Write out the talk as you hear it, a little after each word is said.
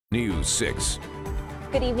News 6.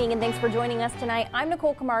 Good evening and thanks for joining us tonight. I'm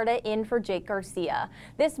Nicole Camarda in for Jake Garcia.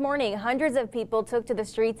 This morning, hundreds of people took to the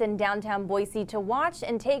streets in downtown Boise to watch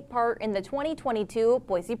and take part in the 2022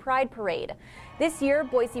 Boise Pride Parade. This year,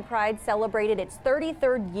 Boise Pride celebrated its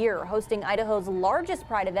 33rd year, hosting Idaho's largest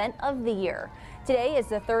pride event of the year. Today is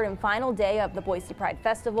the third and final day of the Boise Pride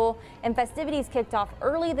Festival, and festivities kicked off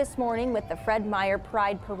early this morning with the Fred Meyer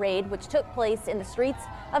Pride Parade, which took place in the streets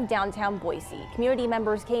of downtown Boise. Community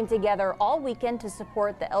members came together all weekend to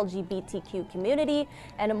support the LGBTQ community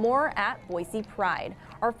and more at Boise Pride.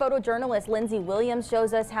 Our photojournalist Lynzsea Williams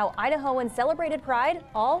shows us how Idahoans celebrated Pride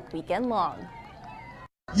all weekend long.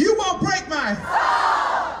 You won't break mine.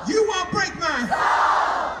 You won't break mine.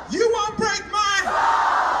 You won't break mine.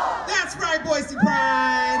 That's right, Boise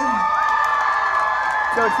Pride.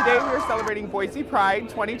 So today we're celebrating Boise Pride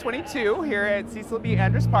 2022 here at Cecil B.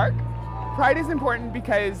 Andrus Park. Pride is important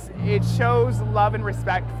because it shows love and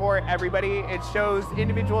respect for everybody. It shows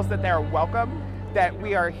individuals that they're welcome, that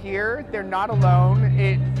we are here, they're not alone.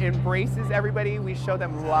 It embraces everybody. We show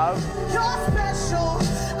them love. You're special.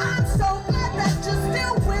 I'm so glad that you're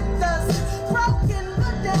still with us. Broken,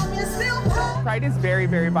 but damn, you're still broken. Pride is very,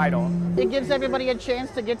 very vital. It gives everybody a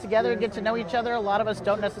chance to get together and get to know each other. A lot of us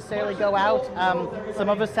don't necessarily go out. Some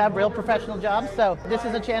of us have real professional jobs, so this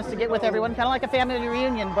is a chance to get with everyone, kind of like a family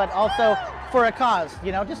reunion, but also for a cause,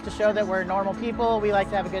 you know, just to show that we're normal people. We like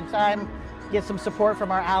to have a good time, get some support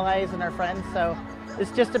from our allies and our friends, so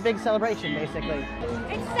it's just a big celebration, basically.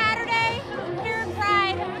 It's Saturday here at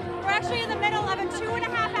Pride. We're actually in the middle of a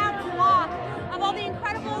 2.5-hour walk of all the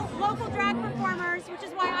incredible local drag performers, which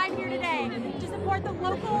is why I'm here today, to support the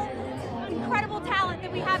local incredible talent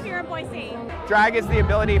that we have here in Boise. Drag is the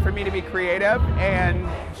ability for me to be creative and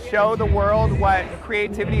show the world what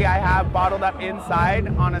creativity I have bottled up inside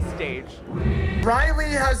on a stage.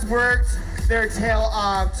 Riley has worked their tail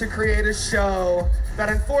off to create a show that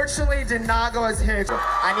unfortunately did not go as his.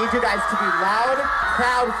 I need you guys to be loud,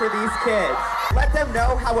 proud for these kids. Let them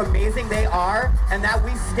know how amazing they are and that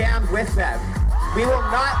we stand with them. We will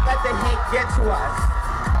not let the hate get to us.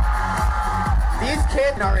 These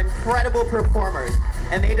kids are incredible performers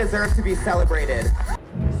and they deserve to be celebrated.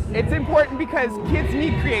 It's important because kids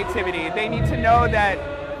need creativity. They need to know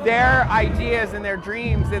that their ideas and their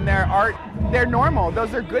dreams and their art, they're normal.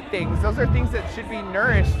 Those are good things. Those are things that should be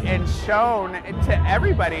nourished and shown to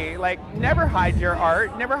everybody. Like, never hide your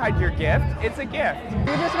art, never hide your gift. It's a gift. You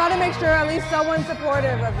just got to make sure at least someone's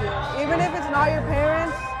supportive of you, even if it's not your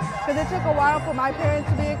parents, because it took a while for my parents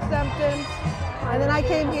to be accepting. And then I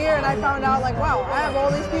came here and I found out, like, wow, I have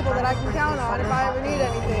all these people that I can count on if I ever need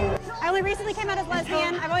anything. I only recently came out as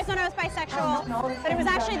lesbian. I've always known I was bisexual, but it was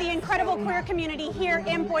actually the incredible queer community here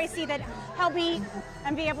in Boise that helped me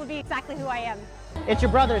and be able to be exactly who I am. It's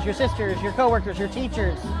your brothers, your sisters, your coworkers, your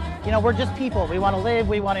teachers. You know, we're just people. We want to live,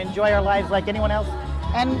 we want to enjoy our lives like anyone else.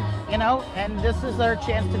 And, you know, and this is our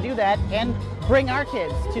chance to do that and bring our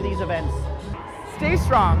kids to these events. Stay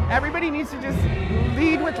strong. Everybody needs to just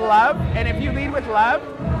lead with love, and if you lead with love,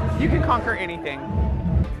 you can conquer anything.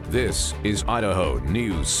 This is Idaho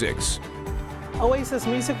News 6. Oasis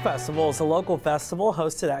Music Festival is a local festival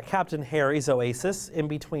hosted at Captain Harry's Oasis in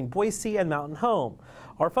between Boise and Mountain Home.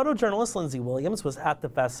 Our photojournalist Lynzsea Williams was at the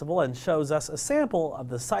festival and shows us a sample of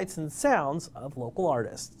the sights and sounds of local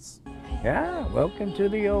artists. Yeah, welcome to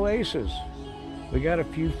the Oasis. We got a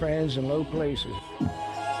few friends in low places.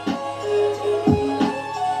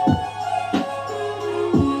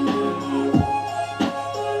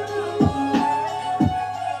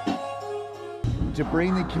 To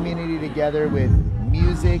bring the community together with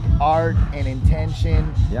music, art, and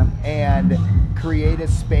intention, and create a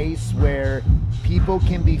space where people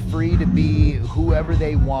can be free to be whoever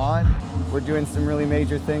they want. We're doing some really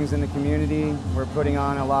major things in the community. We're putting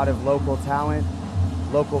on a lot of local talent,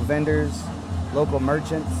 local vendors, local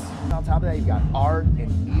merchants. On top of that, you've got art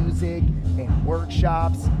and music and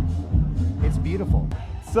workshops. It's beautiful.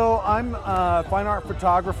 So I'm a fine art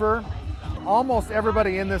photographer. Almost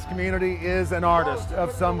everybody in this community is an artist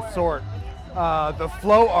of some sort. The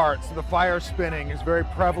flow arts, the fire spinning is very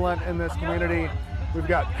prevalent in this community. We've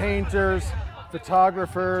got painters,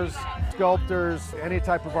 photographers, sculptors, any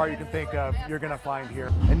type of art you can think of, you're gonna find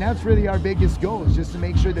here. And that's really our biggest goal, is just to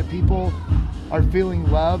make sure that people are feeling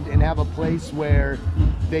loved and have a place where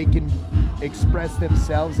they can express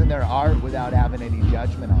themselves in their art without having any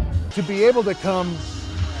judgment on it. To be able to come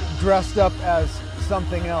dressed up as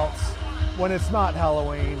something else when it's not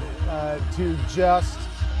Halloween, to just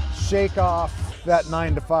shake off that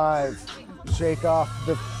 9 to 5, shake off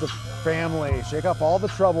the family, shake off all the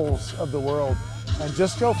troubles of the world, and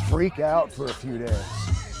just go freak out for a few days.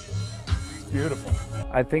 beautiful.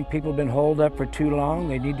 I think people have been holed up for too long.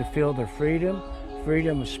 They need to feel their freedom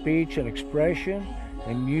of speech and expression.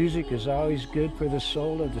 And music is always good for the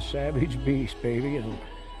soul of the savage beast, baby. It'll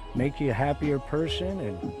make you a happier person,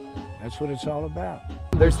 and that's what it's all about.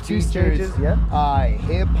 There's two stages, hip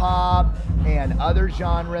hop and other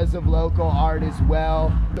genres of local art as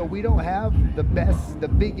well. So we don't have the best, the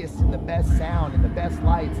biggest, and the best sound, and the best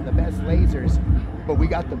lights, and the best lasers, but we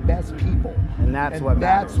got the best people. And that's what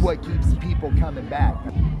matters. That's what keeps people coming back.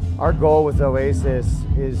 Our goal with Oasis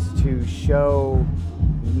is to show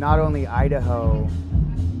not only Idaho,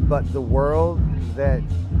 but the world that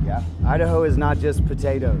Idaho is not just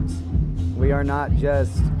potatoes. We are not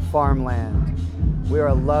just farmland. We are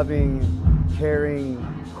a loving, caring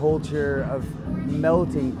culture of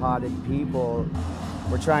melting potted people.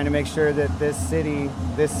 We're trying to make sure that this city,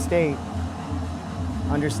 this state,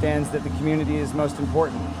 understands that the community is most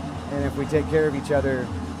important. And if we take care of each other,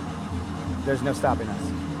 there's no stopping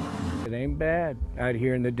us. It ain't bad out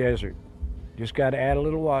here in the desert. Just got to add a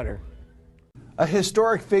little water. A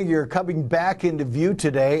historic figure coming back into view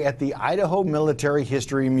today at the Idaho Military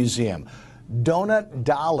History Museum. Donut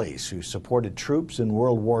Dollies, who supported troops in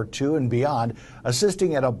World War II and beyond,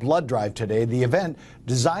 assisting at a blood drive today. The event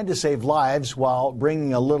designed to save lives while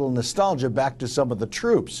bringing a little nostalgia back to some of the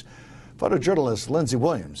troops. Photojournalist Lynzsea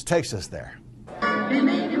Williams takes us there.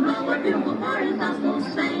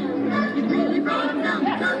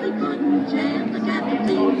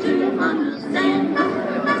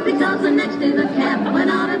 Because the next day the cap went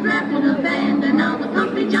out and drafted a band, and now the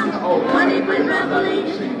company jumps when he plays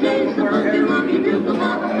Revelation. Games the boogie woogie do the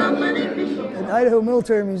company. At Idaho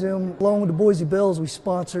Military Museum, along with the Boise Bells, we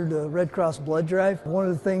sponsored a Red Cross blood drive. One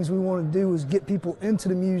of the things we wanted to do was get people into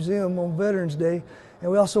the museum on Veterans Day,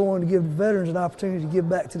 and we also wanted to give the veterans an opportunity to give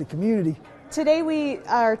back to the community. Today we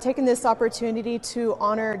are taking this opportunity to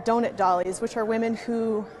honor Donut Dollies, which are women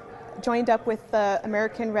who joined up with the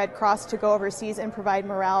American Red Cross to go overseas and provide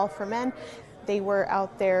morale for men. They were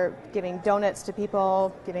out there giving donuts to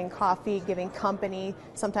people, giving coffee, giving company.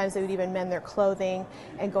 Sometimes they would even mend their clothing,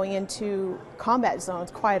 and going into combat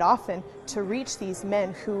zones quite often to reach these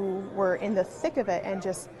men who were in the thick of it and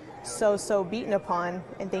just so beaten upon,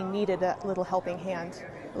 and they needed a little helping hand,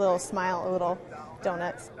 a little smile, a little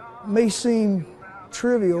donuts. May seem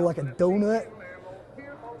trivial, like a donut.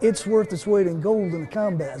 It's worth its weight in gold in a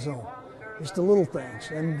combat zone. It's the little things.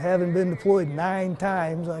 And having been deployed 9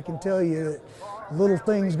 times, I can tell you that little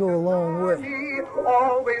things go a long way.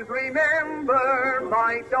 Always remember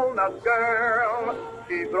my donut girl.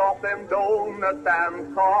 She brought them donuts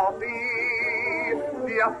and coffee.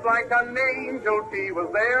 Just like an angel, she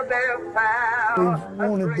was their best pal. We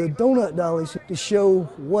wanted the Donut Dollies to show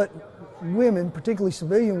what women, particularly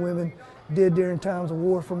civilian women, did during times of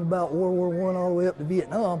war, from about World War I all the way up to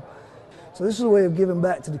Vietnam. So this is a way of giving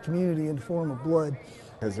back to the community in the form of blood.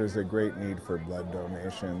 Because there's a great need for blood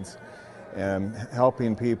donations and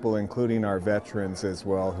helping people, including our veterans as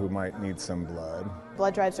well, who might need some blood.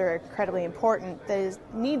 Blood drives are incredibly important. The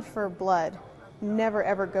need for blood never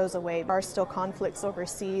ever goes away. There are still conflicts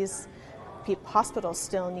overseas. Hospitals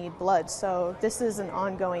still need blood. So this is an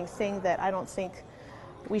ongoing thing that I don't think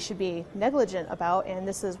we should be negligent about, and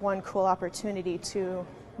this is one cool opportunity to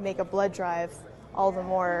make a blood drive all the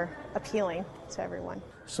more appealing to everyone.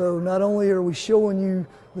 So not only are we showing you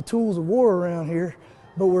the tools of war around here,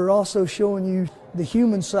 but we're also showing you the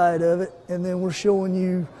human side of it, and then we're showing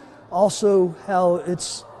you also how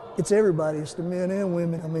it's everybody, it's the men and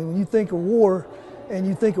women. I mean, when you think of war and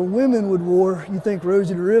you think of women with war, you think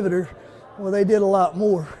Rosie the Riveter. Well, they did a lot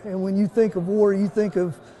more. And when you think of war, you think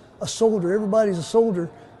of a soldier. Everybody's a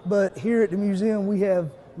soldier, but here at the museum we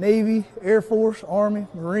have Navy, Air Force, Army,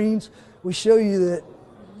 Marines. We show you that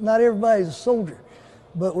not everybody's a soldier,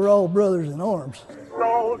 but we're all brothers in arms.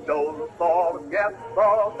 So don't forget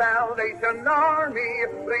the Salvation Army.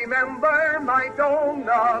 Remember my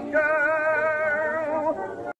donut girl.